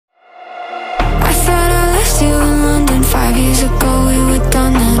5 years ago we were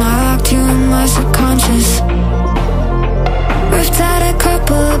done, and I locked you in my subconscious. Ripped out a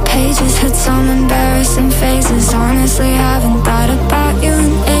couple of pages, had some embarrassing phases. Honestly, haven't